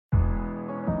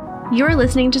You're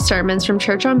listening to sermons from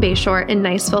Church on Bayshore in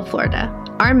Niceville, Florida.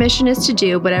 Our mission is to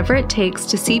do whatever it takes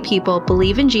to see people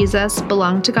believe in Jesus,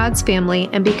 belong to God's family,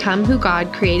 and become who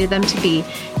God created them to be,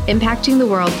 impacting the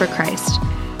world for Christ.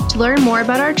 To learn more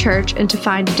about our church and to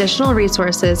find additional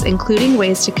resources, including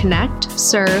ways to connect,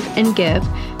 serve, and give,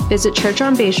 visit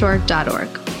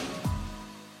churchonbayshore.org.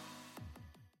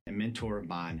 A mentor of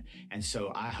mine, and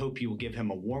so I hope you will give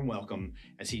him a warm welcome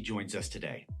as he joins us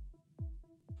today.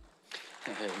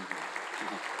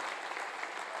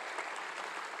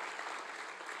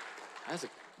 That's a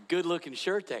good-looking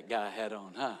shirt that guy had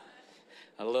on, huh?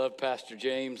 I love Pastor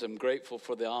James. I'm grateful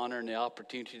for the honor and the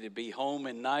opportunity to be home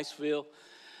in Niceville.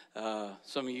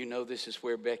 Some of you know this is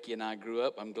where Becky and I grew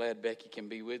up. I'm glad Becky can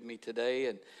be with me today,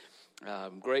 and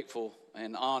I'm grateful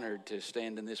and honored to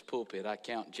stand in this pulpit. I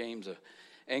count James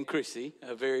and Chrissy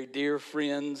very dear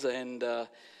friends, and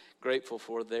grateful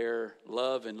for their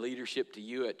love and leadership to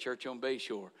you at Church on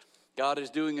Bayshore. God is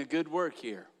doing a good work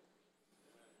here.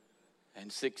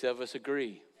 And 6 of us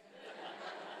agree.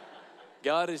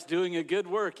 God is doing a good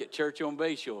work at Church on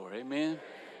Bayshore. Amen?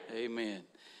 Amen.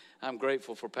 I'm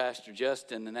grateful for Pastor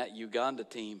Justin and that Uganda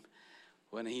team.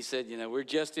 When he said, we're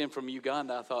just in from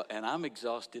Uganda, I thought, and I'm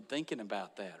exhausted thinking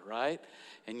about that, right?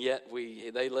 And yet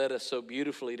they led us so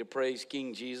beautifully to praise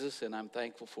King Jesus, and I'm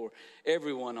thankful for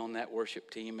everyone on that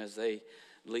worship team as they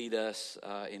lead us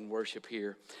in worship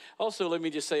here. Also, let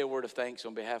me just say a word of thanks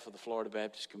on behalf of the Florida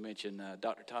Baptist Convention.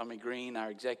 Dr. Tommy Green,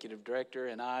 our executive director,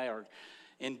 and I are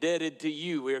indebted to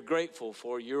you. We are grateful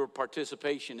for your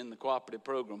participation in the cooperative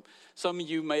program. Some of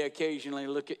you may occasionally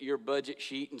look at your budget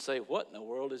sheet and say, what in the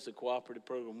world is the cooperative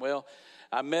program? Well,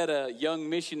 I met a young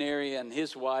missionary and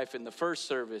his wife in the first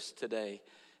service today,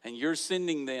 and you're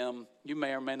sending them, you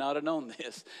may or may not have known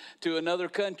this, to another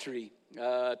country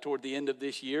toward the end of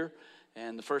this year.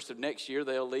 And the first of next year,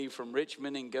 they'll leave from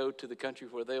Richmond and go to the country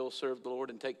where they'll serve the Lord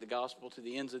and take the gospel to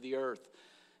the ends of the earth.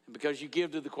 And because you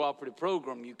give to the cooperative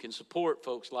program, you can support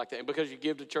folks like that. And because you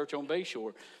give to Church on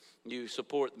Bayshore, you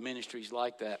support ministries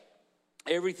like that.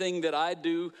 Everything that I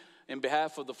do in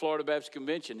behalf of the Florida Baptist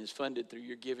Convention is funded through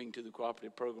your giving to the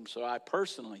cooperative program. So I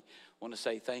personally want to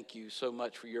say thank you so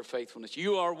much for your faithfulness.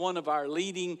 You are one of our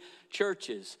leading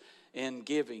churches in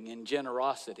giving and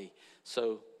generosity.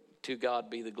 So to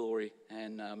God be the glory,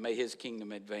 and may his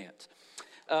kingdom advance.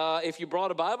 If you brought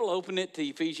a Bible, open it to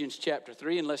Ephesians chapter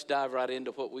 3, and let's dive right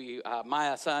into what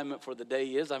my assignment for the day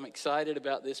is. I'm excited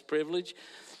about this privilege.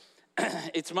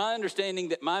 It's my understanding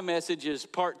that my message is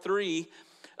part 3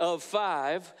 of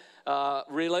 5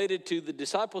 related to the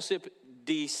discipleship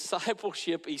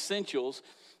essentials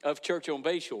of Church on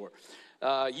Bayshore.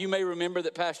 You may remember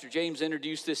that Pastor James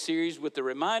introduced this series with the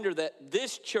reminder that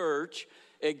this church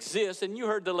exists, and you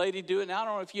heard the lady do it. And I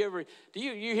don't know if you ever,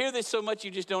 you hear this so much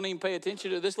you just don't even pay attention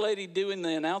to it. This lady doing the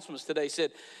announcements today said,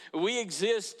 we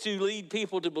exist to lead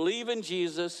people to believe in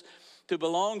Jesus, to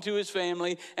belong to his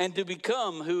family, and to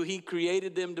become who he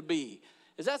created them to be.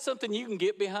 Is that something you can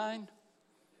get behind?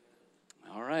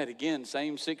 All right, again,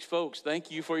 same 6 folks.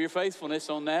 Thank you for your faithfulness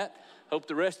on that. Hope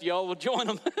the rest of y'all will join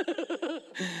them.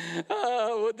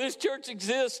 This church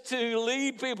exists to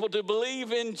lead people to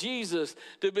believe in Jesus,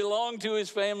 to belong to his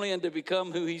family, and to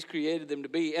become who he's created them to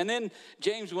be. And then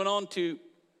James went on to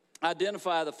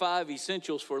identify the 5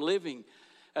 essentials for living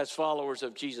as followers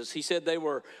of Jesus. He said they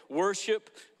were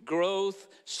worship, growth,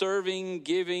 serving,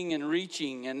 giving, and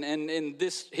reaching. And in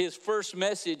this, his first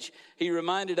message, he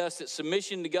reminded us that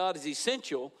submission to God is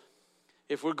essential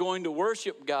if we're going to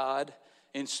worship God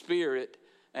in spirit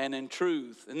and in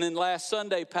truth. And then last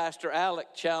Sunday, Pastor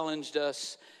Alec challenged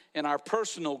us in our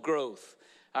personal growth,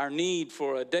 our need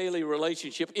for a daily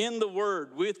relationship in the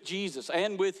Word with Jesus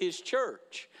and with his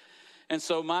church. And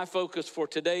so my focus for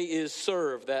today is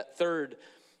serve, that third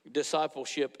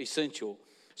discipleship essential.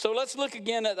 So let's look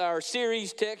again at our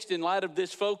series text in light of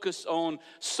this focus on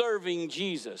serving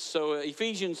Jesus. So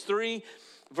Ephesians 3,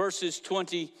 verses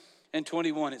 20 and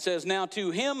 21. It says, now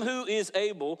to him who is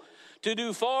able to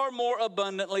do far more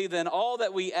abundantly than all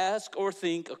that we ask or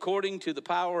think, according to the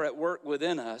power at work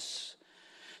within us,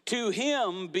 to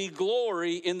him be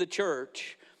glory in the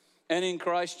church and in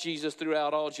Christ Jesus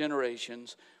throughout all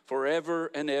generations, forever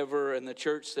and ever. And the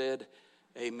church said,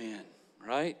 amen.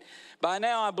 Right? By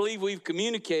now, I believe we've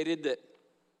communicated that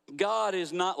God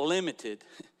is not limited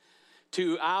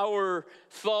to our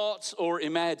thoughts or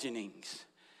imaginings.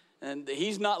 And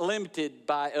he's not limited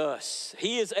by us.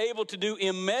 He is able to do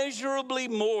immeasurably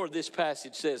more, this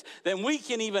passage says, than we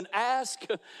can even ask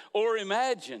or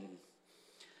imagine.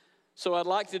 So I'd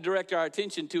like to direct our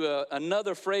attention to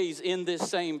another phrase in this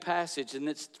same passage, and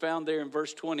it's found there in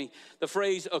verse 20. The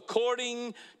phrase,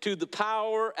 according to the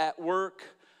power at work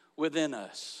within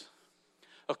us.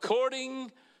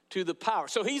 According to the power.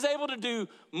 So he's able to do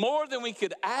more than we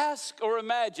could ask or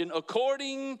imagine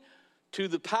according to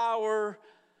the power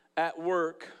at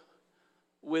work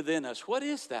within us. What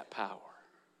is that power?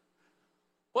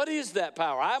 What is that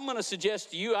power? I'm going to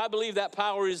suggest to you, I believe that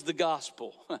power is the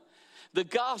gospel. The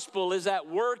gospel is at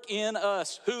work in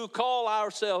us who call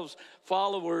ourselves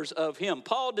followers of him.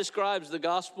 Paul describes the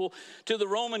gospel to the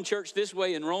Roman church this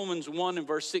way in Romans 1 and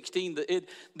verse 16,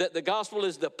 that the gospel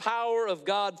is the power of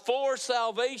God for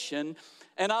salvation.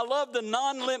 And I love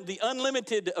the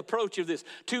unlimited approach of this.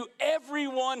 To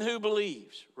everyone who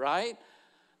believes, right?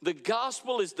 The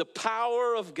gospel is the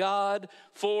power of God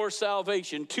for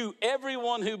salvation to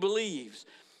everyone who believes.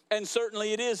 And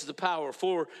certainly it is the power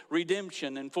for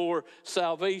redemption and for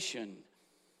salvation.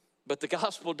 But the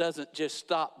gospel doesn't just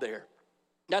stop there.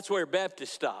 That's where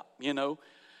Baptists stop, you know.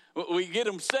 We get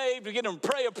them saved, we get them to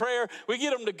pray a prayer, we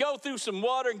get them to go through some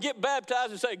water and get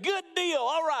baptized and say, good deal,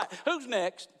 all right, who's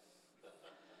next?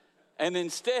 And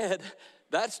instead,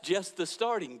 that's just the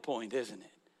starting point, isn't it?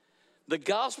 The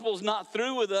gospel's not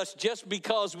through with us just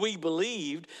because we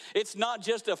believed. It's not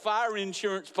just a fire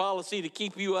insurance policy to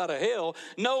keep you out of hell.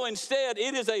 No, instead,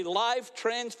 it is a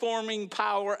life-transforming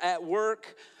power at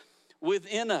work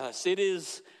within us. It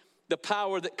is the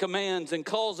power that commands and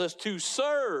calls us to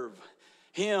serve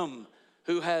him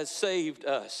who has saved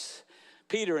us.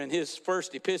 Peter, in his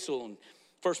first epistle, in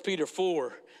 1 Peter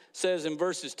 4, says in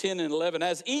verses 10 and 11,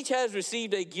 as each has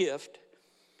received a gift,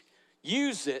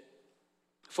 use it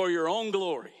for your own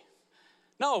glory.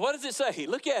 No, what does it say?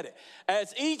 Look at it.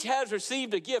 As each has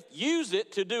received a gift, use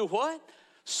it to do what?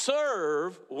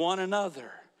 Serve one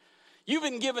another. You've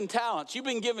been given talents. You've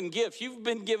been given gifts. You've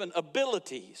been given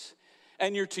abilities.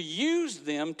 And you're to use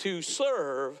them to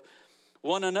serve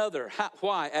one another.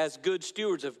 Why? As good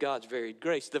stewards of God's varied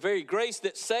grace. The very grace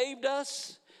that saved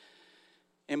us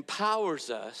empowers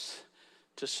us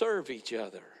to serve each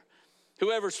other.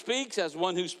 Whoever speaks as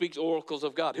one who speaks oracles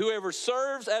of God. Whoever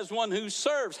serves as one who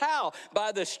serves. How?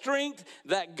 By the strength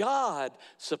that God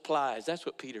supplies. That's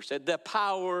what Peter said. The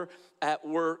power at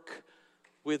work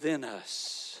within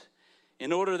us.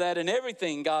 In order that in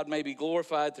everything God may be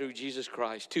glorified through Jesus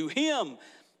Christ. To him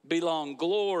belong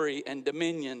glory and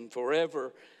dominion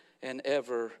forever and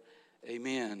ever.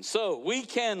 Amen. So we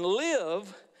can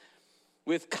live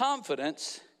with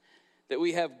confidence that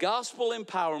we have gospel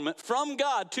empowerment from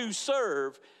God to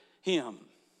serve him.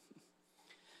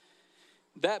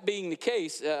 That being the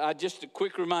case, just a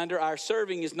quick reminder, our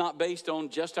serving is not based on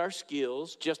just our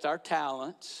skills, just our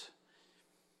talents.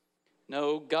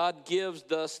 No, God gives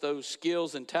us those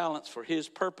skills and talents for his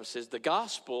purposes. The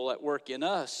gospel at work in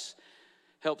us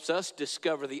helps us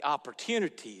discover the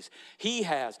opportunities he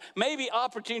has. Maybe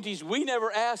opportunities we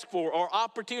never asked for or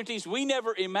opportunities we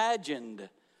never imagined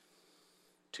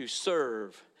to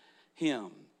serve him.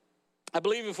 I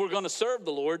believe if we're going to serve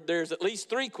the Lord, there's at least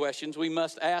 3 questions we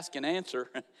must ask and answer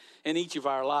in each of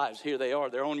our lives. Here they are.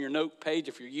 They're on your note page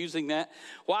if you're using that.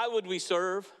 Why would we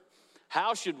serve?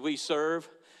 How should we serve?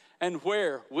 And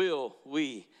where will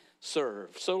we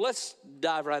serve? So let's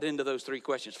dive right into those 3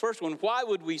 questions. First one, why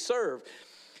would we serve?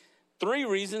 3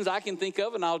 reasons I can think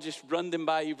of, and I'll just run them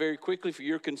by you very quickly for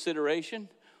your consideration.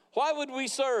 Why would we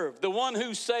serve the one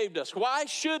who saved us? Why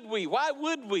should we? Why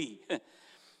would we?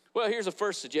 Well, here's a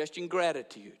first suggestion,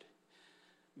 gratitude.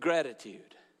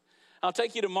 Gratitude. I'll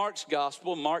take you to Mark's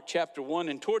gospel, Mark chapter 1,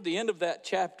 and toward the end of that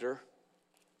chapter,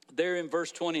 there in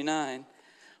verse 29,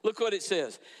 look what it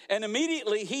says. And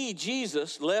immediately he,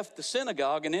 Jesus, left the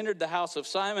synagogue and entered the house of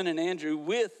Simon and Andrew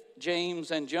with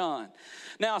James and John.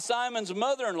 Now Simon's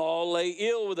mother-in-law lay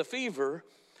ill with a fever,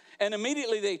 and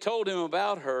immediately they told him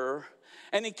about her.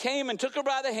 And he came and took her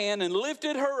by the hand and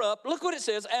lifted her up. Look what it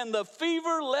says. And the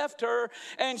fever left her,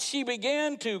 and she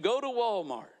began to go to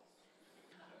Walmart.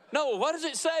 No, what does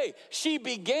it say? She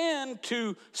began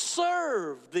to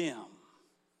serve them.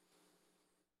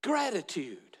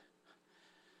 Gratitude.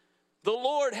 The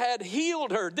Lord had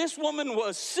healed her. This woman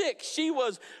was sick. She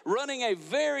was running a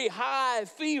very high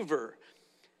fever.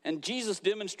 And Jesus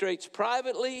demonstrates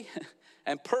privately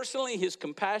and personally his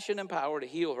compassion and power to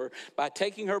heal her by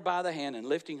taking her by the hand and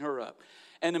lifting her up.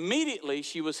 And immediately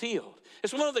she was healed.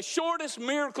 It's one of the shortest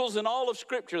miracles in all of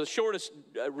Scripture, the shortest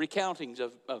recountings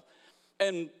of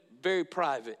and very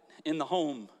private in the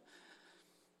home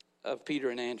of Peter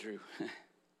and Andrew.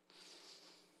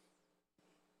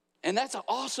 And that's an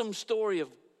awesome story of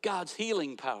God's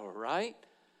healing power, right?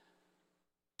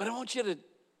 But I want you to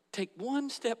take one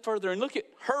step further and look at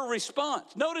her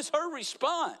response. Notice her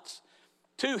response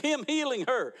to him healing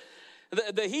her.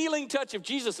 The healing touch of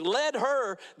Jesus led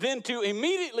her then to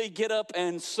immediately get up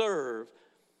and serve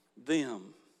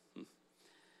them.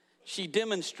 She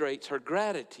demonstrates her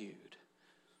gratitude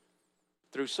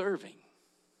through serving.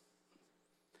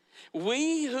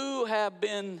 We who have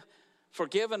been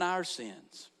forgiven our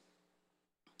sins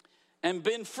and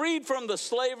been freed from the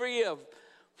slavery of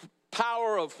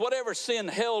power of whatever sin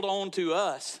held on to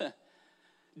us,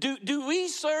 do we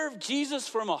serve Jesus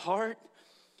from a heart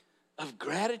of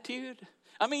gratitude?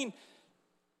 I mean,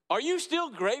 are you still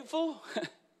grateful?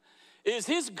 Is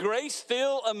his grace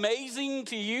still amazing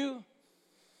to you?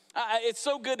 It's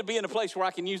so good to be in a place where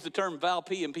I can use the term Val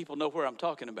P and people know where I'm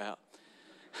talking about.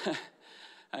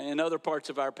 In other parts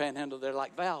of our panhandle, they're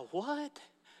like, Val, what?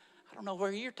 I don't know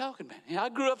where you're talking about. I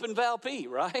grew up in Val P,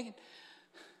 right?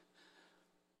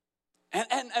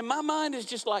 And my mind is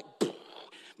just like,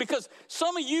 because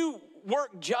some of you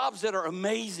work jobs that are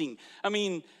amazing. I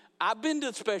mean, I've been to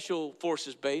the Special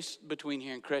Forces base between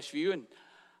here and Crestview, and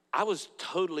I was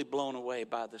totally blown away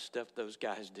by the stuff those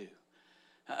guys do.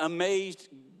 Amazed,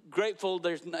 grateful,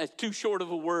 it's too short of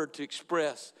a word to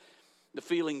express the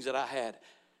feelings that I had.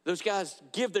 Those guys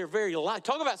give their very life.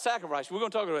 Talk about sacrifice. We're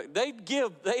going to talk about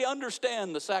it. They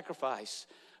understand the sacrifice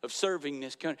of serving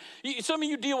this country. Some of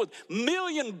you deal with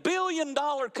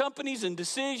billion-dollar companies and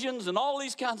decisions and all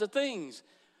these kinds of things.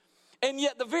 And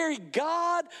yet the very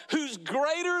God who's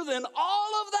greater than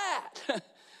all of that,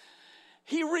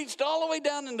 he reached all the way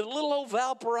down into little old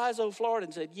Valparaiso, Florida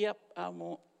and said, yep, I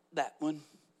want that one.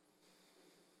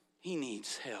 He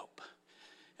needs help.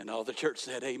 And all the church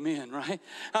said amen, right?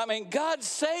 I mean, God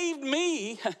saved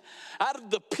me out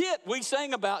of the pit we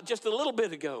sang about just a little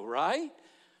bit ago, right?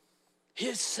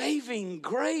 His saving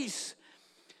grace.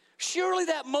 Surely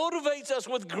that motivates us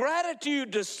with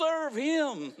gratitude to serve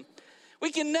him.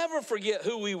 We can never forget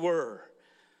who we were.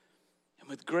 And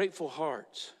with grateful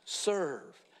hearts,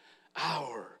 serve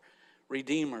our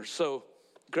Redeemer. So,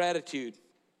 gratitude.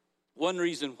 One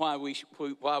reason why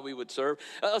we would serve.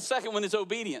 A second one is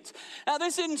obedience. Now,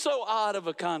 this isn't so odd of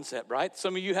a concept, right?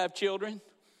 Some of you have children.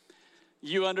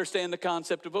 You understand the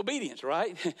concept of obedience,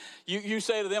 right? You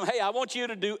say to them, hey, I want you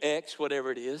to do X,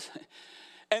 whatever it is.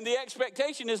 And the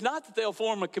expectation is not that they'll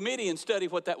form a committee and study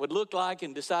what that would look like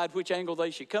and decide which angle they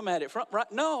should come at it from.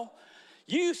 Right? No.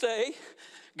 You say,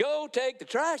 go take the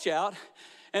trash out.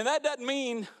 And that doesn't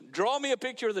mean draw me a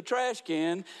picture of the trash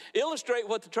can, illustrate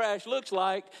what the trash looks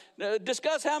like,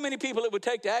 discuss how many people it would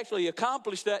take to actually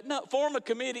accomplish that. No, form a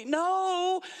committee.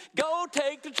 No, go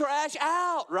take the trash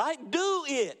out, right? Do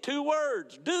it. 2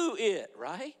 words. Do it,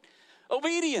 right?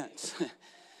 Obedience.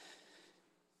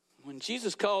 When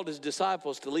Jesus called his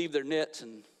disciples to leave their nets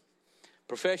and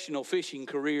professional fishing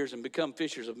careers and become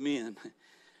fishers of men,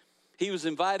 he was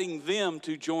inviting them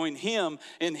to join him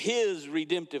in his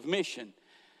redemptive mission.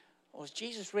 Was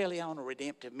Jesus really on a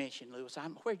redemptive mission, Lewis?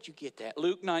 Where'd you get that?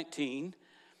 Luke 19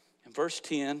 and verse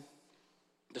 10,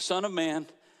 the Son of Man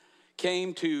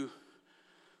came to,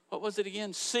 what was it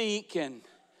again? Seek and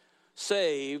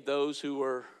save those who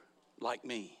were like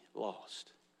me,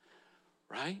 lost,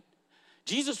 right?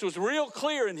 Jesus was real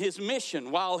clear in his mission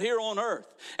while here on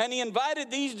earth. And he invited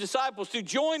these disciples to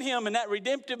join him in that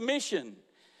redemptive mission.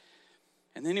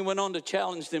 And then he went on to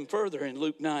challenge them further in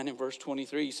Luke 9 and verse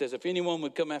 23. He says, if anyone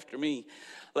would come after me,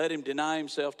 let him deny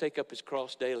himself, take up his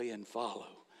cross daily and follow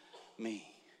me.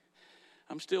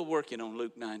 I'm still working on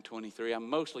Luke 9:23. I'm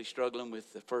mostly struggling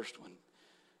with the first one,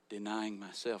 denying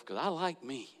myself, because I like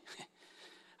me.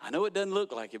 I know it doesn't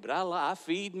look like it, but I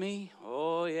feed me.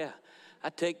 Oh, yeah. I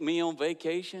take me on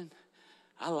vacation.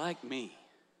 I like me.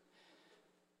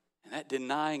 And that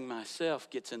denying myself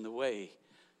gets in the way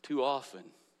too often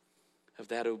of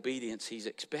that obedience he's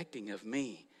expecting of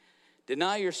me.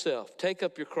 Deny yourself. Take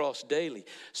up your cross daily.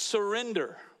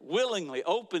 Surrender willingly,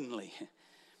 openly,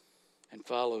 and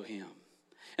follow him.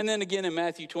 And then again in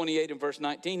Matthew 28 and verse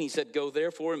 19, he said, go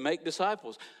therefore and make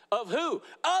disciples. Of who?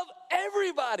 Of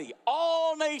everybody.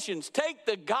 All nations. Take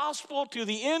the gospel to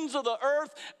the ends of the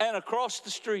earth and across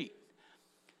the street.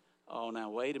 Oh,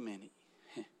 now wait a minute.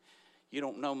 You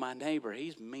don't know my neighbor.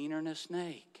 He's meaner than a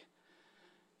snake.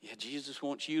 Yeah, Jesus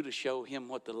wants you to show him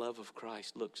what the love of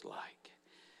Christ looks like.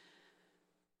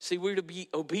 See, we're to be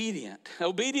obedient.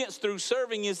 Obedience through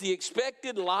serving is the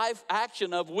expected life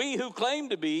action of we who claim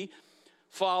to be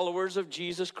followers of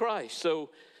Jesus Christ. So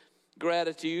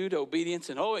gratitude, obedience,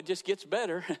 and it just gets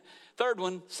better. Third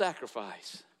one,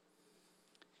 sacrifice.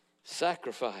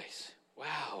 Sacrifice.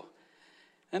 Wow.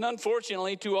 And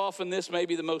unfortunately, too often this may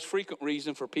be the most frequent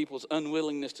reason for people's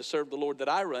unwillingness to serve the Lord that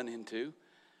I run into.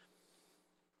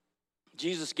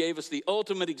 Jesus gave us the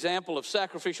ultimate example of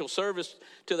sacrificial service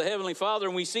to the Heavenly Father,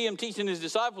 and we see him teaching his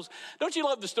disciples. Don't you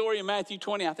love the story in Matthew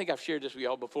 20? I think I've shared this with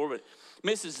y'all before, but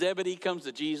Mrs. Zebedee comes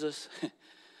to Jesus,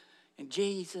 And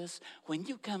Jesus, when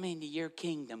you come into your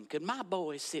kingdom, could my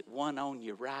boys sit one on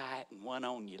your right and one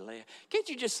on your left? Can't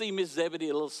you just see Miss Zebedee,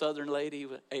 a little southern lady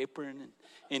with an apron? And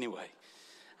anyway,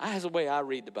 that's the way I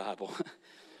read the Bible.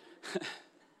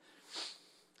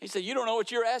 He said, you don't know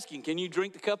what you're asking. Can you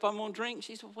drink the cup I'm going to drink?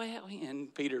 She said, well,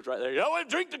 and Peter's right there. Oh,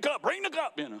 drink the cup, bring the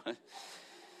cup, you know.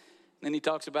 Then he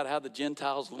talks about how the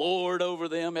Gentiles lord over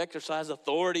them, exercise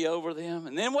authority over them.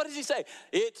 And then what does he say?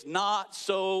 It's not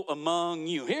so among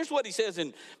you. Here's what he says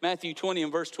in Matthew 20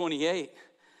 and verse 28.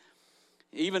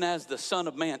 Even as the Son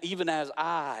of Man, even as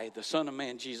I, the Son of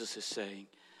Man, Jesus is saying,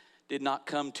 did not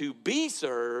come to be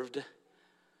served,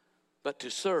 but to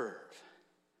serve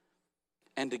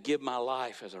and to give my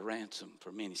life as a ransom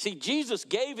for many. See, Jesus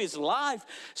gave his life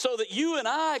so that you and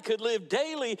I could live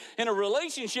daily in a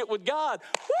relationship with God.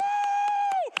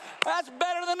 Woo! That's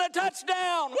better than a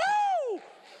touchdown. Woo!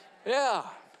 Yeah.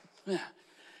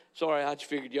 Sorry, I just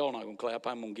figured y'all not going to clap.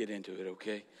 I'm going to get into it,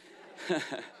 okay?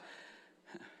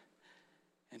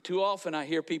 And too often I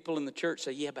hear people in the church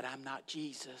say, yeah, but I'm not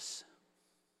Jesus.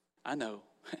 I know.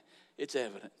 It's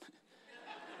evident.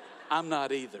 I'm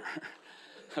not either.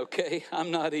 Okay?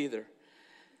 I'm not either.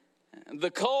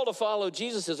 The call to follow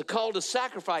Jesus is a call to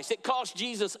sacrifice. It cost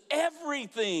Jesus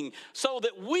everything so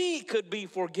that we could be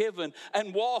forgiven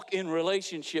and walk in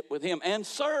relationship with him and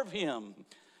serve him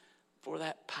for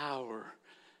that power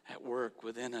at work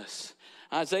within us.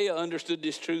 Isaiah understood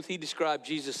this truth. He described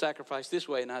Jesus' sacrifice this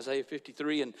way in Isaiah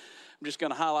 53, and I'm just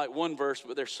going to highlight one verse,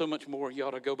 but there's so much more. You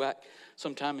ought to go back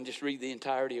sometime and just read the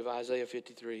entirety of Isaiah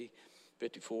 53,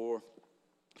 54,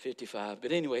 55.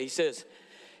 But anyway, he says,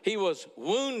 he was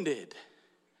wounded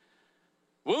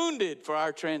for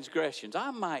our transgressions.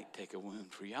 I might take a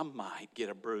wound for you. I might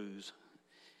get a bruise.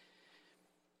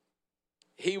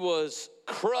 He was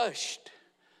crushed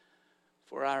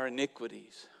for our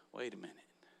iniquities. Wait a minute.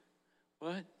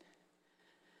 What?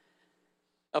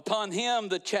 Upon him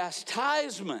the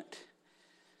chastisement.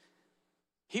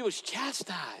 He was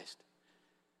chastised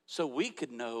so we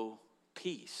could know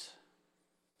peace.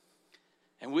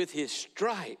 And with his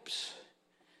stripes,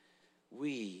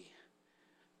 we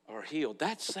are healed.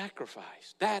 That's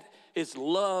sacrifice. That is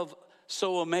love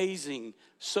so amazing,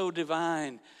 so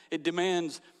divine. It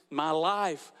demands my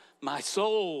life, my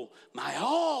soul, my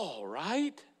all,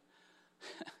 right?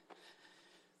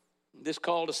 This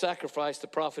call to sacrifice the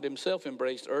prophet himself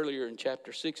embraced earlier in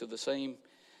chapter 6 of the same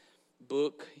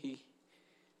book. The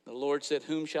Lord said,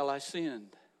 whom shall I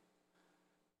send?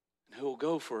 And who will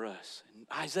go for us? And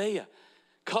Isaiah,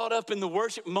 caught up in the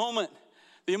worship moment,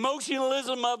 the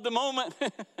emotionalism of the moment.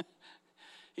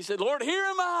 He said, Lord, here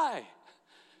am I.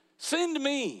 Send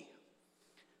me.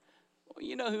 Well,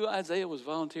 you know who Isaiah was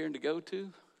volunteering to go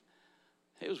to?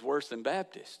 It was worse than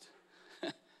Baptist.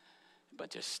 A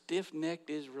bunch of stiff-necked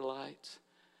Israelites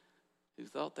who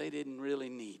thought they didn't really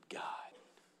need God.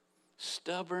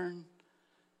 Stubborn,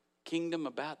 kingdom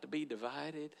about to be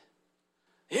divided.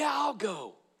 Yeah, I'll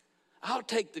go. I'll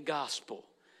take the gospel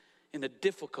in a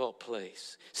difficult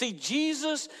place. See,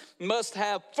 Jesus must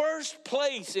have first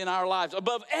place in our lives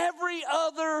above every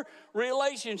other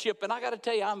relationship. And I got to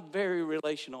tell you, I'm very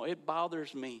relational. It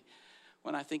bothers me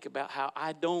when I think about how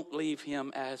I don't leave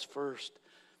him as first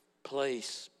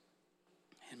place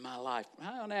in my life.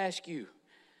 I want to ask you,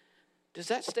 does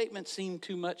that statement seem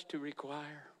too much to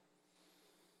require?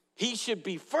 He should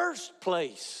be first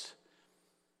place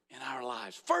in our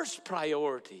lives, first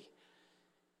priority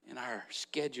in our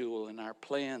schedule, in our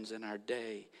plans, in our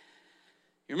day.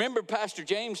 You remember Pastor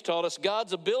James taught us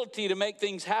God's ability to make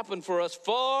things happen for us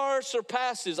far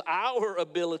surpasses our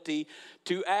ability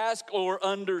to ask or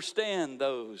understand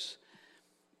those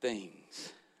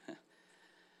things.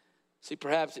 See,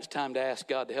 perhaps it's time to ask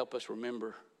God to help us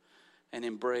remember and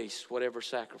embrace whatever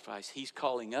sacrifice he's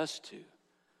calling us to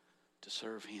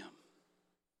serve him.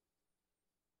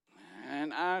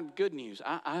 And good news,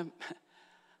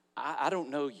 I don't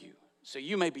know you, so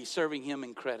you may be serving him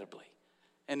incredibly.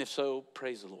 And if so,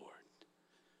 praise the Lord.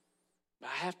 But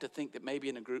I have to think that maybe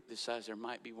in a group this size there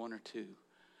might be one or two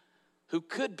who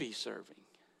could be serving,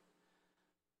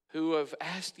 who have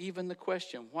asked even the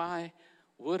question, why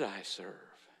would I serve?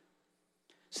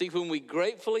 See, when we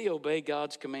gratefully obey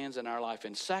God's commands in our life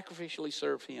and sacrificially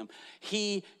serve him,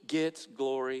 he gets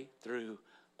glory through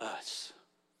us.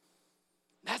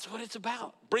 That's what it's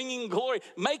about. Bringing glory,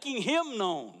 making him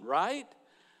known, right?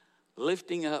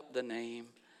 Lifting up the name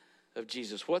of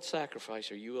Jesus. What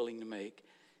sacrifice are you willing to make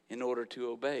in order to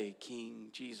obey King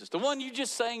Jesus? The one you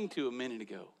just sang to a minute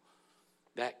ago.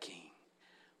 That King.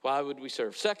 Why would we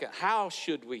serve? Second, how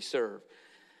should we serve?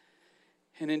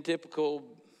 And in typical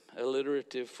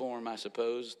alliterative form, I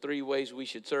suppose. 3 ways we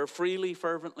should serve: freely,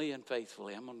 fervently, and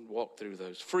faithfully. I'm going to walk through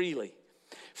those. Freely.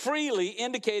 Freely,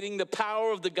 indicating the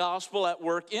power of the gospel at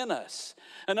work in us.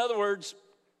 In other words,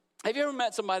 have you ever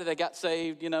met somebody that got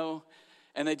saved, and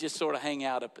they just sort of hang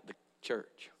out up at the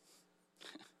church?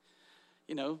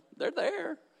 They're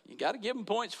there. You got to give them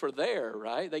points for there,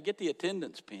 right? They get the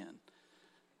attendance pin.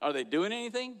 Are they doing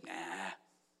anything? Nah.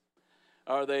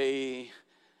 Are they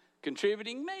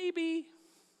contributing? Maybe.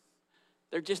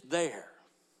 They're just there.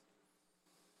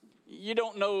 You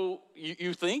don't know,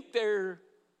 you think they're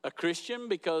a Christian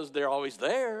because they're always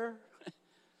there,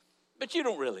 but you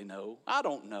don't really know. I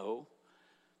don't know,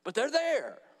 but they're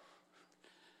there.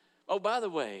 Oh, by the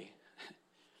way,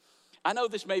 I know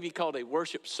this may be called a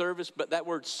worship service, but that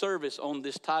word service on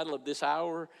this title of this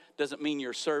hour doesn't mean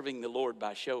you're serving the Lord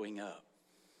by showing up.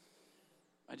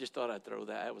 I just thought I'd throw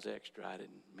that. That was extra. I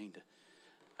didn't mean to.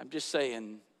 I'm just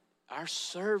saying our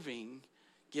serving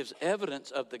gives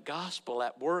evidence of the gospel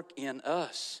at work in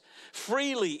us.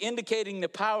 Freely, indicating the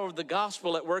power of the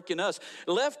gospel at work in us.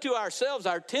 Left to ourselves,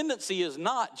 our tendency is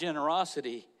not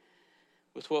generosity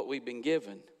with what we've been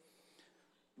given.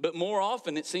 But more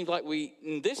often, it seems like we,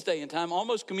 in this day and time,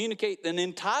 almost communicate an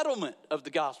entitlement of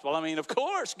the gospel. I mean, of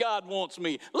course God wants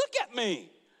me. Look at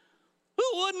me.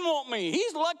 Who wouldn't want me?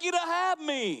 He's lucky to have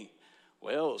me.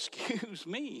 Well, excuse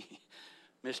me,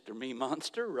 Mr. Me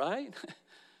Monster, right?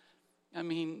 I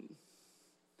mean,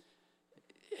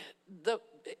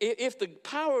 if the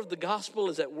power of the gospel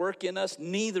is at work in us,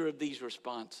 neither of these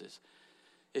responses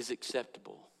is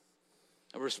acceptable.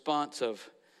 A response of,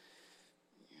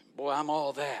 boy, I'm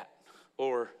all that,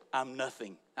 or I'm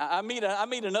nothing. I meet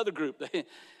another group.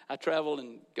 I travel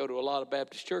and go to a lot of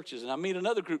Baptist churches, and I meet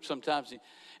another group sometimes.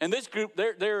 And this group,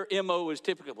 their MO is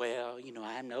typically, well,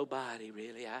 I'm nobody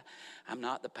really. I'm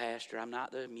not the pastor. I'm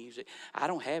not the music. I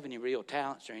don't have any real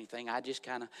talents or anything. I'm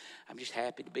just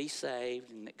happy to be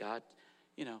saved and that God,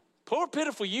 Poor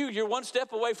pitiful you. You're one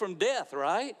step away from death,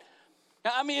 right?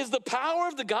 I mean, is the power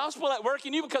of the gospel at work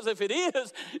in you? Because if it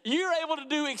is, you're able to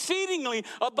do exceedingly,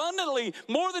 abundantly,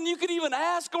 more than you could even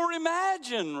ask or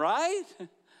imagine, right?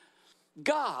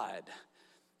 God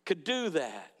could do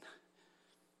that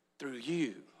through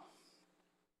you.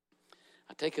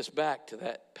 I take us back to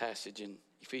that passage in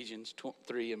Ephesians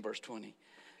 3 and verse 20.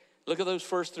 Look at those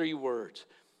first 3 words.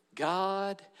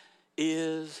 God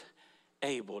is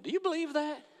able. Do you believe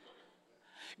that?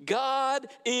 God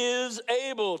is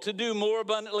able to do more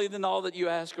abundantly than all that you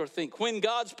ask or think. When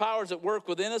God's power is at work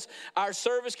within us, our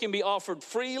service can be offered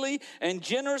freely and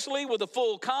generously with a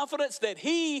full confidence that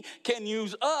He can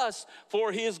use us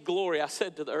for His glory. I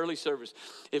said to the early service,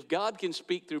 if God can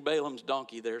speak through Balaam's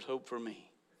donkey, there's hope for me.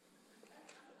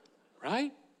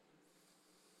 Right?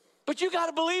 But you got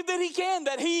to believe that He can,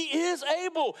 that He is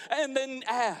able. And then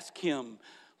ask Him,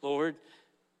 Lord,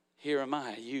 here am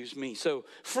I, use me. So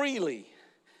freely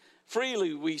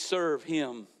we serve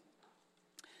Him,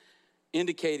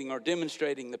 indicating or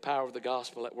demonstrating the power of the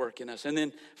gospel at work in us. And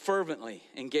then fervently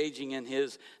engaging in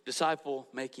His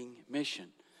disciple-making mission.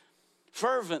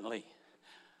 Fervently.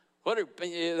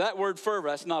 That word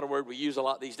fervent, that's not a word we use a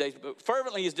lot these days, but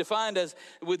fervently is defined as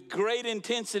with great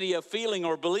intensity of feeling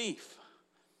or belief.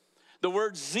 The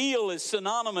word zeal is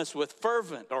synonymous with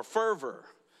fervent or fervor.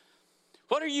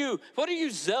 What are you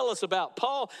zealous about?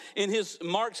 Paul, in his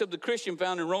marks of the Christian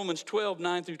found in Romans 12,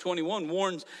 9 through 21,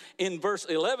 warns in verse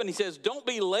 11, he says, don't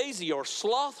be lazy or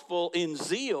slothful in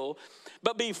zeal,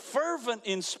 but be fervent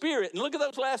in spirit. And look at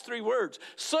those last 3 words.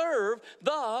 Serve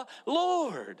the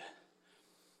Lord.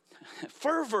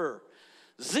 Fervor,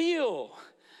 zeal.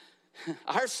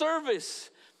 Our service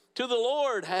to the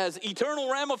Lord has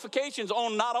eternal ramifications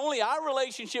on not only our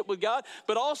relationship with God,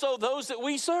 but also those that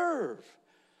we serve.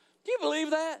 Do you believe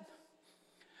that?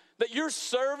 That your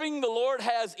serving the Lord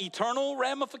has eternal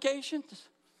ramifications?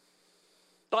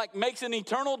 Like makes an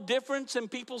eternal difference in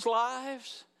people's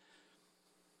lives?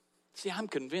 See, I'm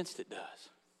convinced it does.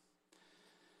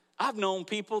 I've known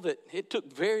people that it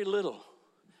took very little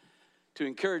to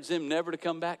encourage them never to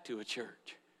come back to a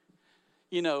church.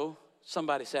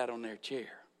 Somebody sat on their chair.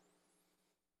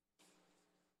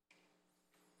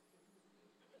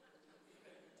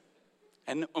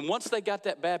 And once they got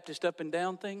that Baptist up and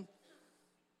down thing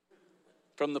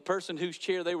from the person whose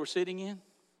chair they were sitting in,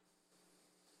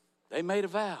 they made a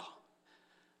vow.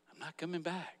 I'm not coming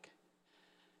back.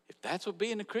 If that's what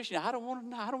being a Christian, I don't want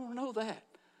to know that.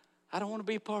 I don't want to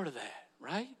be a part of that,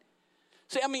 right?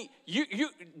 See, I mean, you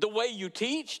the way you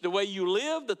teach, the way you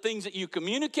live, the things that you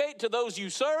communicate to those you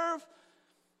serve,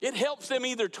 it helps them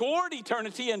either toward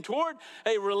eternity and toward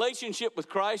a relationship with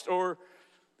Christ or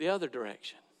the other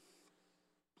direction.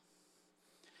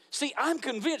 See, I'm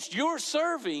convinced your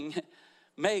serving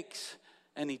makes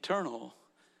an eternal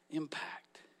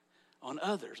impact on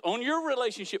others, on your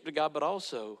relationship to God, but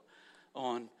also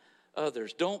on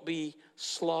others. Don't be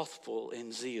slothful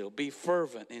in zeal. Be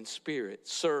fervent in spirit.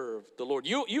 Serve the Lord.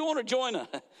 You want to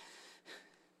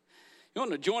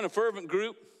join a fervent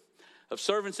group of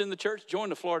servants in the church? Join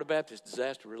the Florida Baptist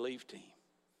Disaster Relief Team.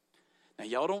 Now,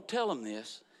 y'all don't tell them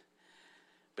this,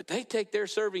 but they take their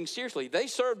serving seriously. They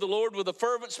serve the Lord with a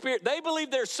fervent spirit. They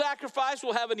believe their sacrifice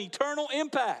will have an eternal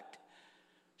impact.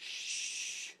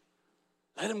 Shh.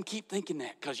 Let them keep thinking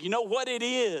that, because you know what it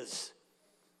is?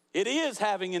 It is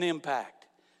having an impact.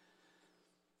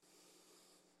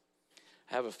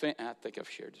 I think I've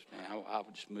shared this. I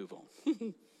will just move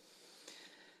on.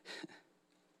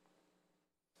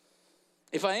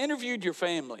 If I interviewed your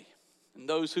family and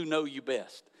those who know you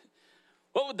best,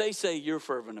 what would they say you're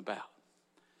fervent about?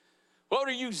 What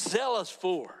are you zealous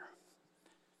for?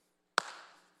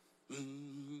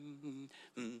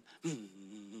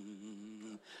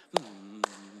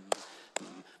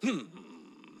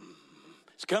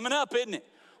 It's coming up, isn't it?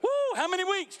 Woo, how many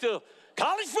weeks till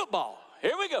college football?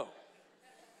 Here we go.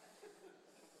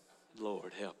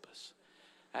 Lord, help us.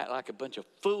 Act like a bunch of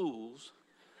fools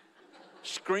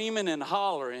screaming and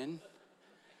hollering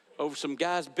over some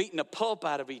guys beating the pulp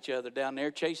out of each other down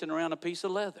there, chasing around a piece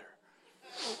of leather.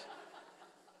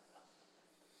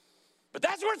 But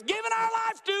that's worth giving our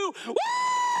life to. Woo!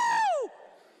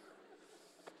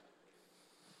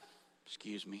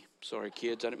 Excuse me. Sorry,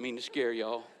 kids. I didn't mean to scare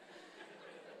y'all.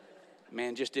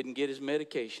 Man just didn't get his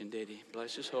medication, did he?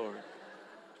 Bless his heart.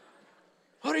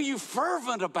 What are you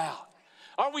fervent about?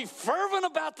 Are we fervent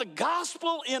about the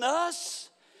gospel in us?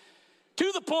 To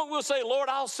the point we'll say, Lord,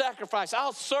 I'll sacrifice,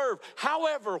 I'll serve,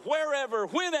 however, wherever,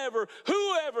 whenever,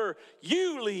 whoever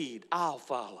you lead, I'll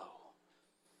follow.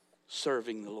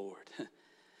 Serving the Lord.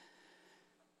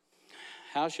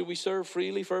 How should we serve?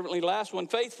 Freely, fervently. Last one,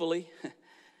 faithfully.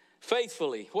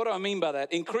 Faithfully. What do I mean by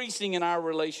that? Increasing in our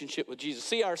relationship with Jesus.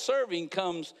 See, our serving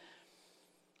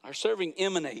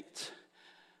emanates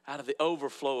out of the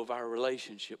overflow of our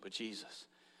relationship with Jesus.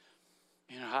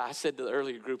 You know, I said to the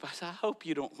earlier group, I said, I hope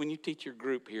you don't, when you teach your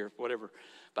group here, whatever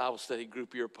Bible study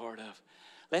group you're a part of,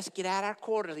 let's get out our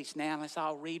quarterlies now and let's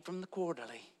all read from the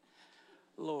quarterly.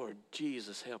 Lord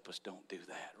Jesus, help us don't do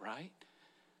that, right?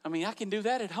 I mean, I can do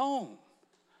that at home.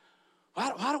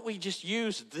 Why don't we just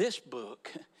use this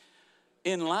book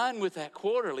in line with that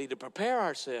quarterly to prepare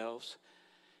ourselves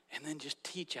and then just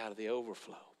teach out of the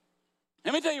overflow?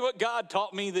 Let me tell you what God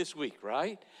taught me this week,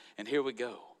 right? And here we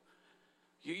go.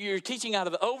 You're teaching out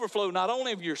of the overflow, not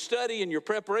only of your study and your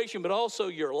preparation, but also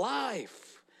your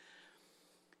life.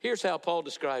 Here's how Paul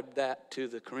described that to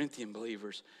the Corinthian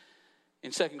believers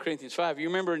in 2 Corinthians 5. You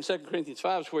remember in 2 Corinthians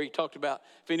 5 is where he talked about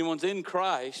if anyone's in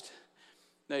Christ,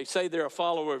 they say they're a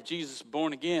follower of Jesus,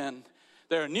 born again,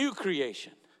 they're a new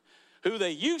creation. Who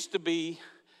they used to be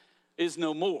is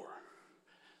no more.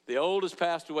 The old has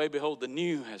passed away, behold, the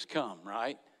new has come,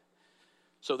 right?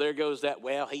 So there goes that,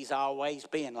 well, he's always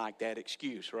been like that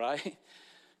excuse, right?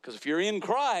 Because if you're in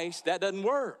Christ, that doesn't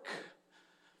work.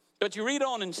 But you read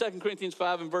on in 2 Corinthians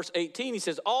 5 and verse 18, he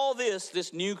says, all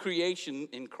this new creation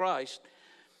in Christ,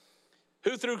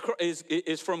 who through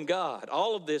is from God.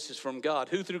 All of this is from God,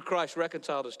 who through Christ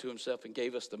reconciled us to himself and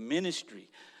gave us the ministry.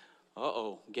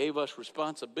 Gave us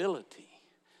responsibility.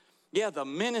 Yeah, the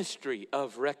ministry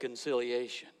of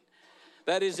reconciliation.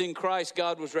 That is, in Christ,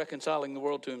 God was reconciling the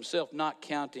world to himself, not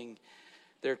counting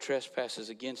their trespasses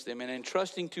against them, and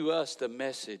entrusting to us the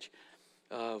message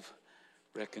of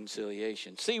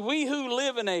reconciliation. See, we who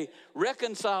live in a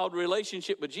reconciled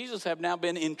relationship with Jesus have now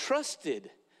been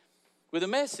entrusted with a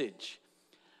message.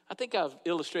 I think I've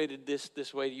illustrated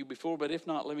this way to you before, but if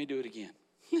not, let me do it again.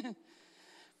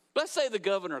 Let's say the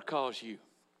governor calls you.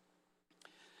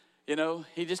 You know,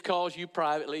 he just calls you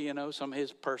privately, you know, some of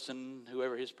his person,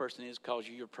 whoever his person is, calls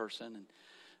you your person. And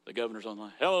the governor's on the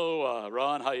line. Hello,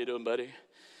 Ron, how you doing, buddy?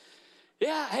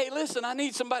 Yeah, hey, listen, I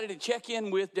need somebody to check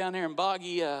in with down there in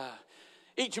Boggy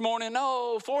each morning.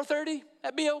 4:30?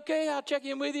 That'd be okay. I'll check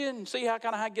in with you and see how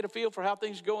I get a feel for how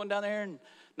things are going down there in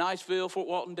Niceville, Fort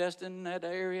Walton, Destin, that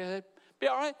area. That'd be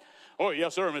all right? Oh,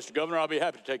 yes, sir, Mr. Governor. I'll be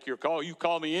happy to take your call. You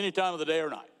call me any time of the day or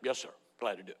night. Yes, sir.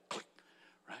 Glad to do it.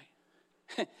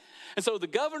 Right? And so the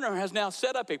governor has now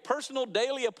set up a personal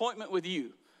daily appointment with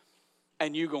you,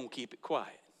 and you're going to keep it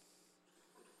quiet.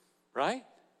 Right?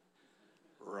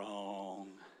 Wrong.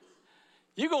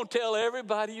 You're going to tell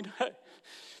everybody,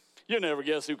 you'll never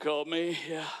guess who called me.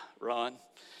 Yeah, Ron.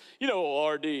 You know,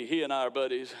 RD, he and I are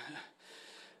buddies.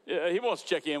 Yeah, he wants to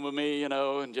check in with me, you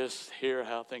know, and just hear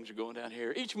how things are going down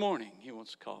here. Each morning, he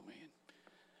wants to call me.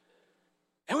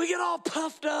 And we get all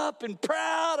puffed up and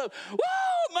proud of,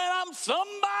 whoa, man, I'm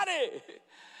somebody.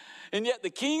 And yet the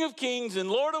King of Kings and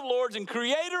Lord of Lords and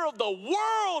Creator of the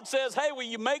world says, hey, will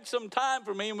you make some time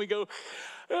for me? And we go,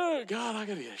 oh, God, I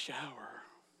got to get a shower,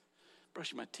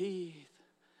 brush my teeth.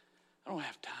 I don't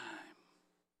have time.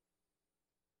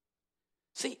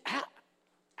 See,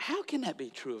 how can that be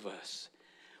true of us?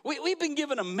 We've been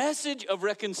given a message of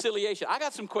reconciliation. I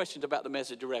got some questions about the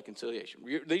message of reconciliation.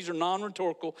 These are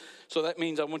non-rhetorical, so that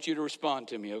means I want you to respond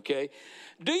to me, okay?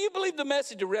 Do you believe the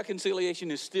message of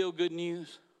reconciliation is still good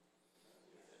news?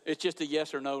 It's just a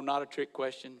yes or no, not a trick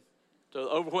question. So the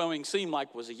overwhelming seemed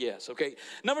like was a yes, okay?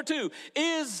 Number two,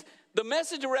 is the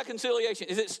message of reconciliation,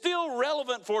 is it still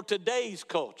relevant for today's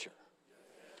culture?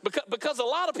 Because a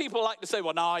lot of people like to say,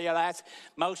 well, no, yeah, that's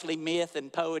mostly myth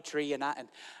and poetry, and I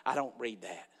don't read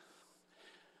that.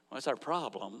 Well, that's our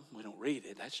problem. We don't read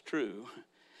it. That's true.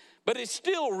 But it's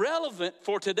still relevant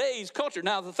for today's culture.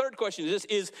 Now, the third question is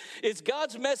this, is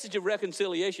God's message of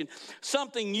reconciliation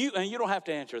something and you don't have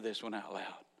to answer this one out loud,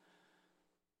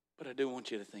 but I do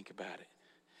want you to think about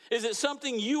it. Is it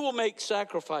something you will make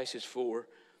sacrifices for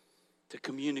to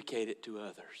communicate it to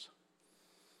others?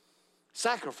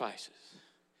 Sacrifices.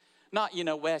 Not,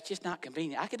 well, it's just not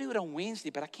convenient. I could do it on Wednesday,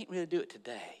 but I can't really do it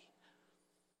today.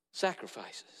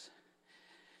 Sacrifices.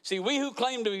 See, we who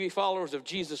claim to be followers of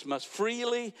Jesus must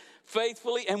freely,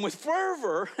 faithfully, and with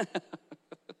fervor, God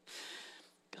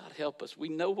help us. We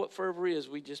know what fervor is.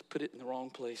 We just put it in the wrong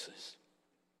places.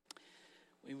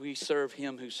 We serve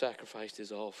him who sacrificed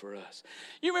his all for us.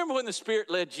 You remember when the Spirit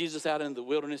led Jesus out into the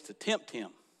wilderness to tempt him?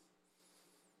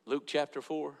 Luke chapter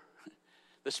 4.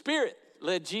 The Spirit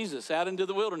led Jesus out into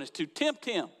the wilderness to tempt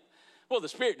him. Well, the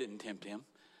Spirit didn't tempt him.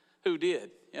 Who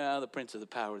did? The prince of the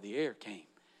power of the air came,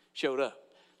 showed up.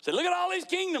 Said, look at all these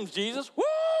kingdoms, Jesus.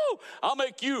 Woo! I'll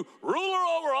make you ruler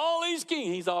over all these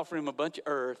kingdoms. He's offering him a bunch of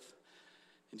earth.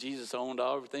 And Jesus owned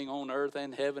everything on earth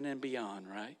and heaven and beyond,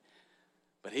 right?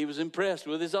 But he was impressed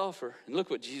with his offer. And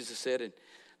look what Jesus said. And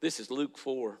this is Luke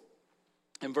 4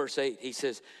 and verse 8. He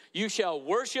says, you shall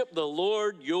worship the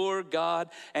Lord your God,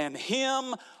 and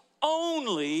him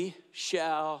only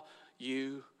shall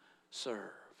you serve.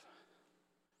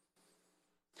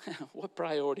 What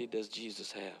priority does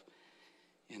Jesus have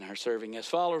in our serving? As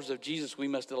followers of Jesus, we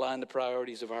must align the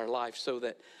priorities of our life so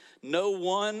that no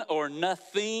one or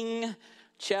nothing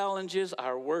challenges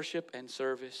our worship and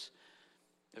service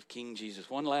of King Jesus.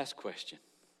 One last question.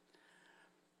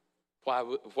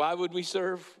 Why would we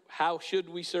serve? How should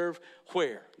we serve?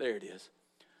 Where? There it is.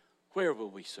 Where will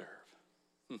we serve?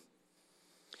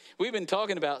 We've been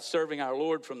talking about serving our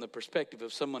Lord from the perspective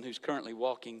of someone who's currently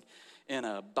walking in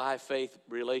a by faith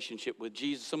relationship with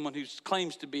Jesus, someone who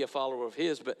claims to be a follower of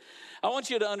his. But I want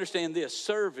you to understand this: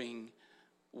 serving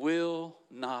will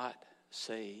not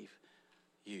save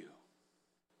you.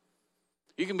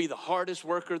 You can be the hardest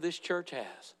worker this church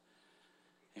has.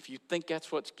 If you think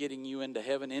that's what's getting you into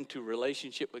heaven, into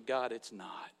relationship with God, it's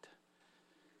not.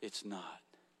 It's not.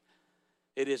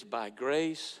 It is by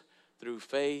grace through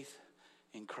faith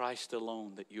in Christ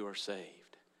alone that you are saved.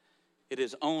 It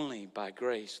is only by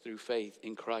grace through faith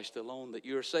in Christ alone that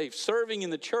you are saved. Serving in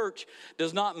the church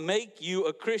does not make you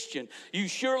a Christian. You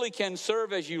surely can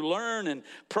serve as you learn and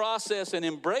process and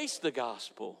embrace the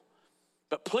gospel.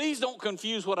 But please don't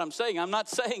confuse what I'm saying. I'm not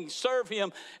saying serve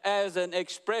him as an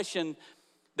expression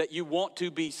that you want to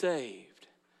be saved.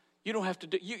 You don't have to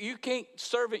do, you can't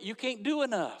serve it. You can't do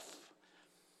enough.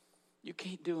 You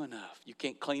can't do enough. You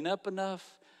can't clean up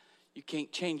enough. You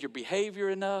can't change your behavior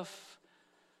enough.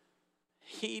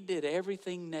 He did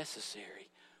everything necessary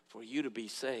for you to be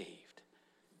saved.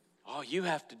 All you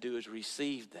have to do is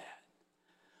receive that.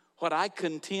 What I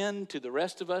contend to the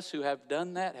rest of us who have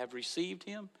done that, have received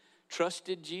him,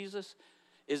 trusted Jesus,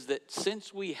 is that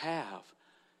since we have,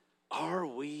 are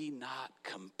we not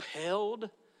compelled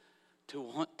to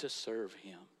want to serve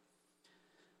him?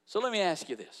 So let me ask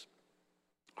you this.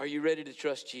 Are you ready to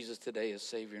trust Jesus today as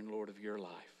Savior and Lord of your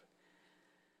life?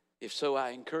 If so, I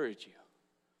encourage you.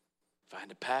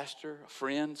 Find a pastor, a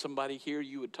friend, somebody here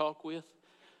you would talk with.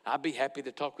 I'd be happy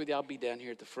to talk with you. I'll be down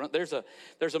here at the front. There's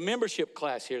a membership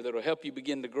class here that will help you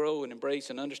begin to grow and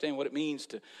embrace and understand what it means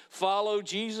to follow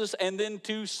Jesus and then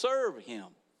to serve him.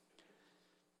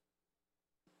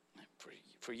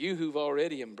 For you who've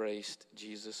already embraced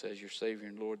Jesus as your Savior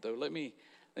and Lord, though, let me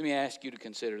ask you to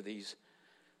consider these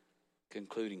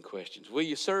concluding questions. Will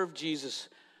you serve Jesus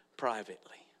privately?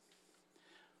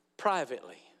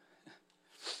 Privately.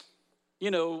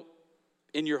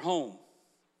 In your home,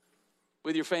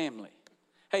 with your family.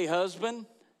 Hey, husband,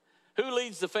 who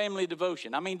leads the family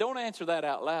devotion? Don't answer that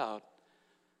out loud.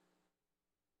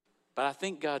 But But I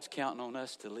think God's counting on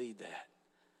us to lead that.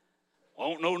 I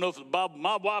don't know enough of the Bible.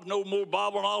 My wife knows more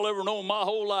Bible than I'll ever know in my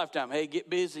whole lifetime. Hey, get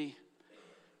busy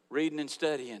reading and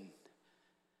studying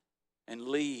and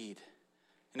lead.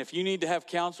 And if you need to have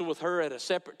counsel with her at a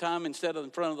separate time instead of in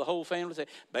front of the whole family, say,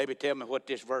 baby, tell me what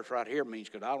this verse right here means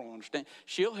because I don't understand.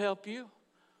 She'll help you.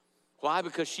 Why?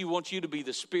 Because she wants you to be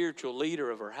the spiritual leader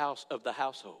of her house, of the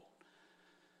household.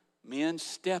 Men,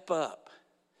 step up.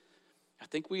 I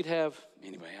think we'd have,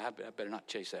 anyway, I better not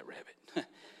chase that rabbit.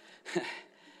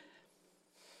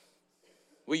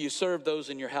 Will you serve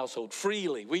those in your household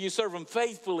freely? Will you serve them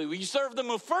faithfully? Will you serve them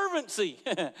with fervency?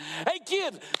 Hey,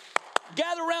 kids,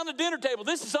 gather around the dinner table.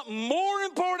 This is something more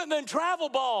important than travel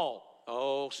ball.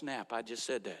 Oh, snap, I just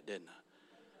said that, didn't I?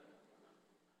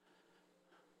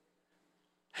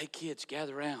 Hey, kids,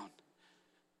 gather around.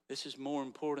 This is more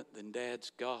important than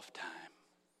Dad's golf time.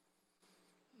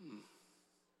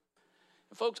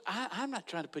 Folks, I'm not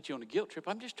trying to put you on a guilt trip.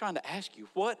 I'm just trying to ask you,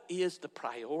 what is the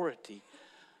priority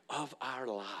of our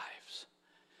lives?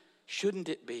 Shouldn't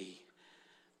it be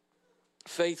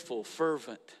faithful,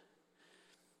 fervent,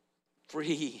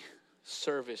 free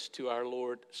service to our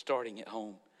Lord starting at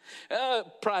home?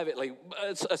 Privately,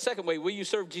 a second way, will you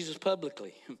serve Jesus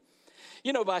publicly?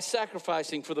 You know, by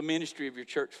sacrificing for the ministry of your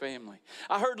church family.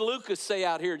 I heard Lucas say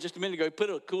out here just a minute ago, he put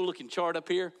a cool looking chart up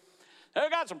here. They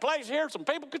got some places here some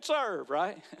people could serve,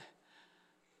 right?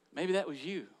 Maybe that was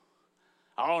you.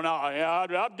 Oh, no, yeah,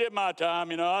 I did my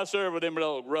time. You know, I serve with them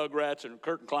little rugrats and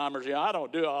curtain climbers. You know, I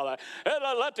don't do all that.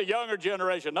 Let the younger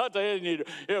generation, if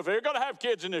they're going to have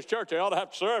kids in this church, they ought to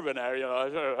have to serve in there, you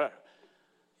know.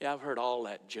 Yeah, I've heard all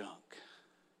that junk.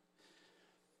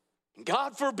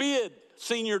 God forbid,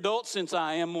 senior adults, since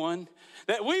I am one,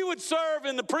 that we would serve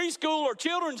in the preschool or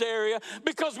children's area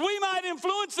because we might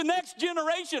influence the next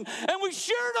generation, and we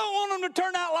sure don't want them to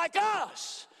turn out like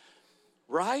us,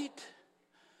 right?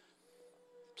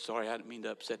 Sorry, I didn't mean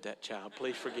to upset that child.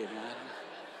 Please forgive me.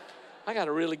 I got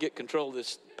to really get control of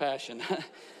this passion.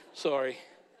 Sorry.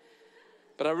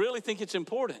 But I really think it's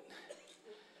important.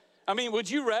 I mean, would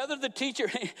you rather the teacher,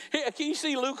 can you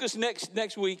see Lucas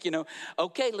next week, you know,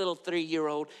 okay, little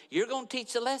 3-year-old, you're going to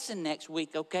teach the lesson next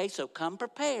week, okay, so come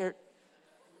prepared.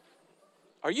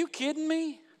 Are you kidding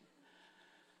me?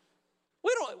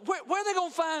 Where are they going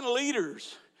to find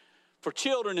leaders for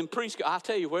children in preschool? I'll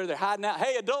tell you where they're hiding out.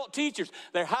 Hey, adult teachers,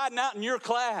 they're hiding out in your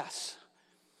class.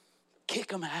 Kick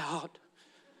them out.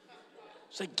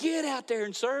 Say, get out there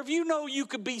and serve. You know you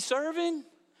could be serving.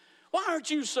 Why aren't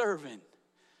you serving?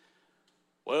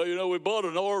 Well, you know, we bought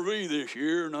an RV this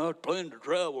year, and I was planning to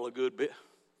travel a good bit.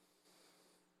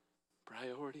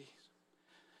 Priorities.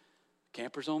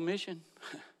 Campers on mission.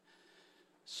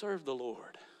 Serve the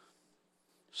Lord.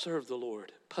 Serve the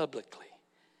Lord publicly.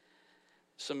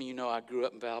 Some of you know I grew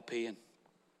up in Valpy, and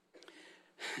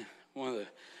one of the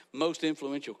most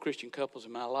influential Christian couples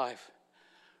in my life,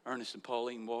 Ernest and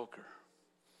Pauline Walker.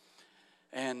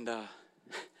 And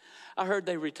I heard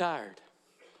they retired.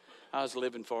 I was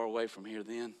living far away from here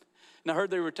then. And I heard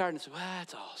they retired and I said, well,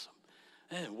 that's awesome.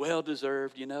 That's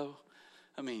well-deserved, you know.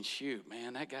 I mean, shoot,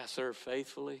 man, that guy served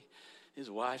faithfully. His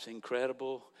wife's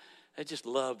incredible. I just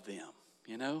love them,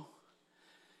 you know.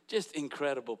 Just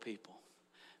incredible people.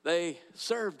 They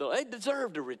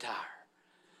deserve to retire.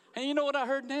 And you know what I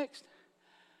heard next?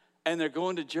 And they're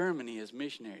going to Germany as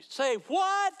missionaries. Say,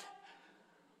 what?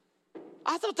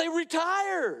 I thought they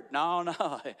retired.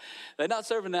 No. They're not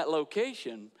serving that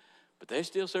location. But they're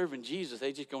still serving Jesus.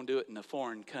 They just going to do it in a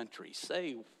foreign country.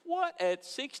 Say, what? At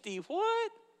 60,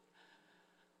 what?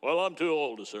 Well, I'm too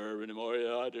old to serve anymore.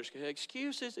 Yeah, I just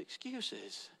excuses.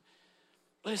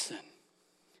 Listen.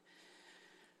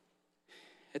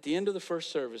 At the end of the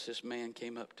first service, this man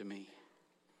came up to me.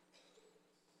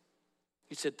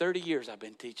 He said, 30 years I've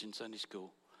been teaching Sunday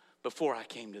school before I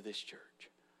came to this church.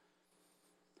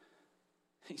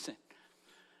 He said,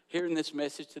 hearing this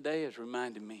message today has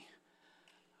reminded me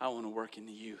I want to work in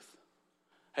the youth.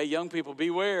 Hey, young people,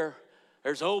 beware.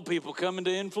 There's old people coming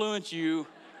to influence you.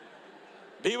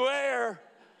 Beware.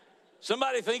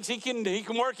 Somebody thinks he can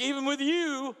work even with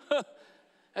you.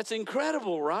 That's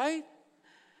incredible, right?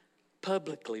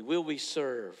 Publicly, will we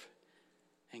serve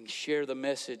and share the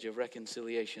message of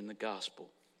reconciliation, the gospel?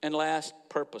 And last,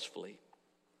 purposefully.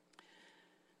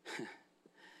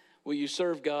 Will you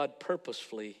serve God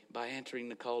purposefully by answering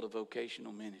the call to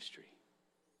vocational ministry?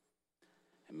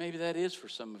 And maybe that is for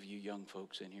some of you young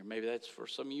folks in here. Maybe that's for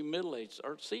some of you middle-aged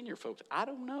or senior folks. I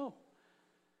don't know.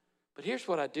 But here's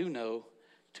what I do know.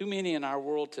 Too many in our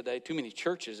world today, too many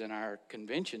churches in our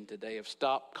convention today have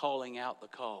stopped calling out the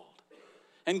called.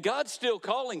 And God's still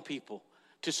calling people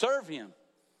to serve him.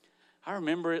 I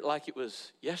remember it like it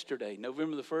was yesterday,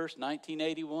 November the 1st,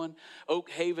 1981,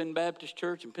 Oak Haven Baptist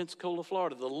Church in Pensacola,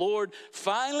 Florida. The Lord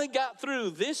finally got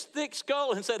through this thick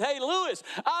skull and said, hey, Lewis,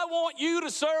 I want you to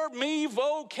serve me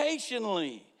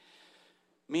vocationally.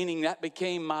 Meaning that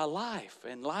became my life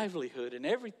and livelihood and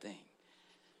everything.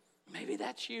 Maybe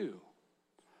that's you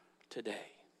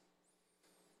today.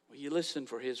 Will you listen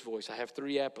for his voice? I have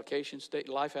 3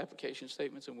 life application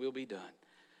statements, and we'll be done.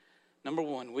 Number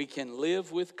 1, we can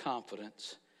live with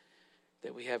confidence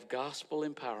that we have gospel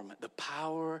empowerment, the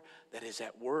power that is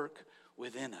at work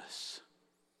within us.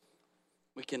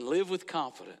 We can live with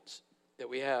confidence that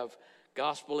we have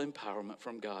gospel empowerment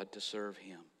from God to serve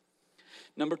him.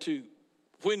 Number 2,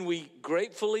 when we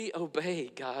gratefully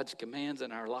obey God's commands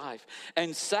in our life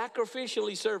and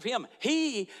sacrificially serve him,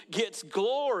 he gets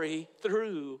glory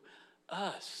through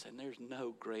us. And there's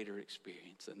no greater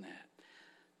experience than that.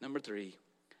 Number 3,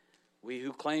 we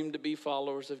who claim to be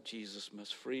followers of Jesus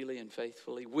must freely and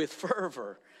faithfully, with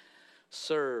fervor,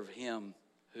 serve him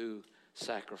who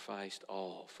sacrificed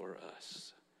all for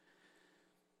us.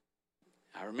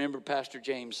 I remember Pastor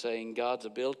James saying, God's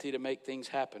ability to make things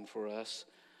happen for us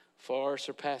far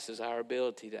surpasses our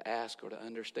ability to ask or to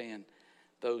understand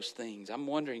those things. I'm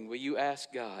wondering, will you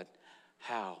ask God,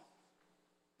 how?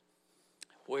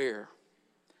 Where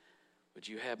would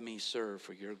you have me serve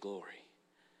for your glory?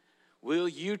 Will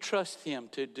you trust him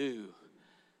to do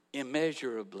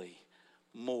immeasurably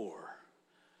more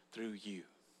through you?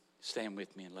 Stand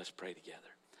with me and let's pray together.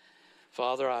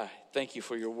 Father, I thank you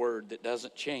for your word that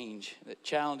doesn't change, that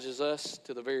challenges us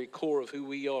to the very core of who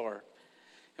we are.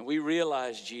 And we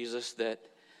realize, Jesus, that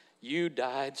you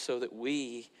died so that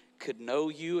we could know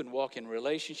you and walk in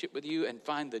relationship with you and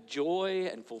find the joy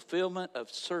and fulfillment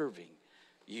of serving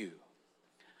you.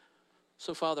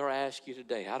 So, Father, I ask you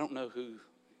today, I don't know who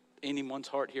anyone's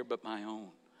heart here but my own,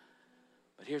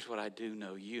 but here's what I do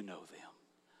know, you know them.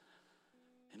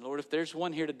 And Lord, if there's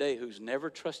one here today who's never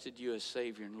trusted you as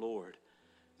Savior and Lord,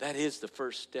 that is the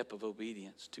first step of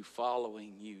obedience to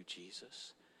following you,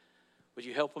 Jesus. Would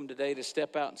you help them today to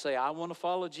step out and say, I want to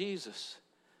follow Jesus.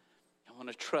 I want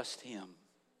to trust him.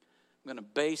 I'm going to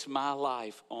base my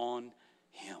life on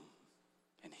him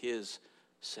and his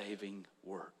saving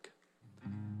work.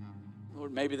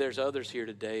 Lord, maybe there's others here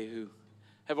today who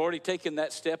have already taken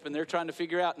that step and they're trying to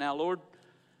figure out now, Lord,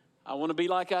 I want to be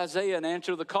like Isaiah and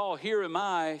answer the call. Here am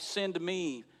I, send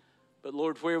me. But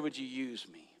Lord, where would you use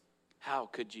me? How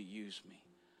could you use me?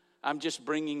 I'm just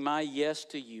bringing my yes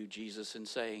to you, Jesus, and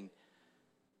saying,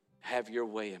 have your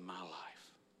way in my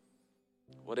life,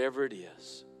 whatever it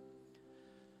is.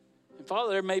 And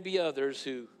Father, there may be others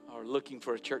who are looking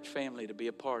for a church family to be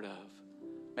a part of.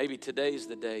 Maybe today's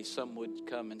the day some would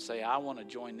come and say, I want to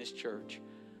join this church.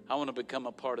 I want to become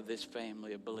a part of this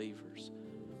family of believers.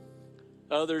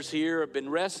 Others here have been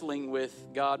wrestling with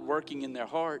God working in their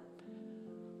heart,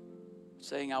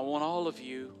 saying, I want all of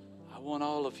you. I want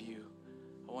all of you.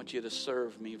 I want you to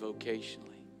serve me vocationally.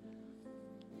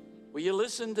 Will you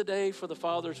listen today for the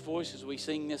Father's voice as we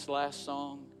sing this last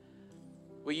song?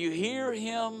 Will you hear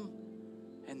him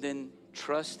and then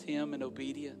trust him in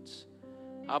obedience?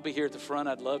 I'll be here at the front.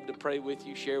 I'd love to pray with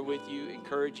you, share with you,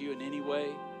 encourage you in any way.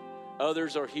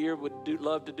 Others are here, would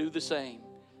love to do the same.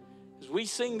 As we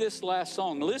sing this last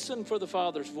song, listen for the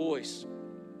Father's voice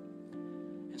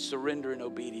and surrender in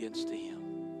obedience to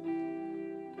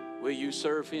him. Will you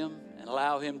serve him and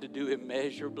allow him to do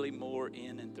immeasurably more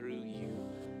in and through you?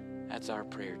 That's our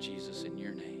prayer, Jesus, in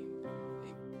your name.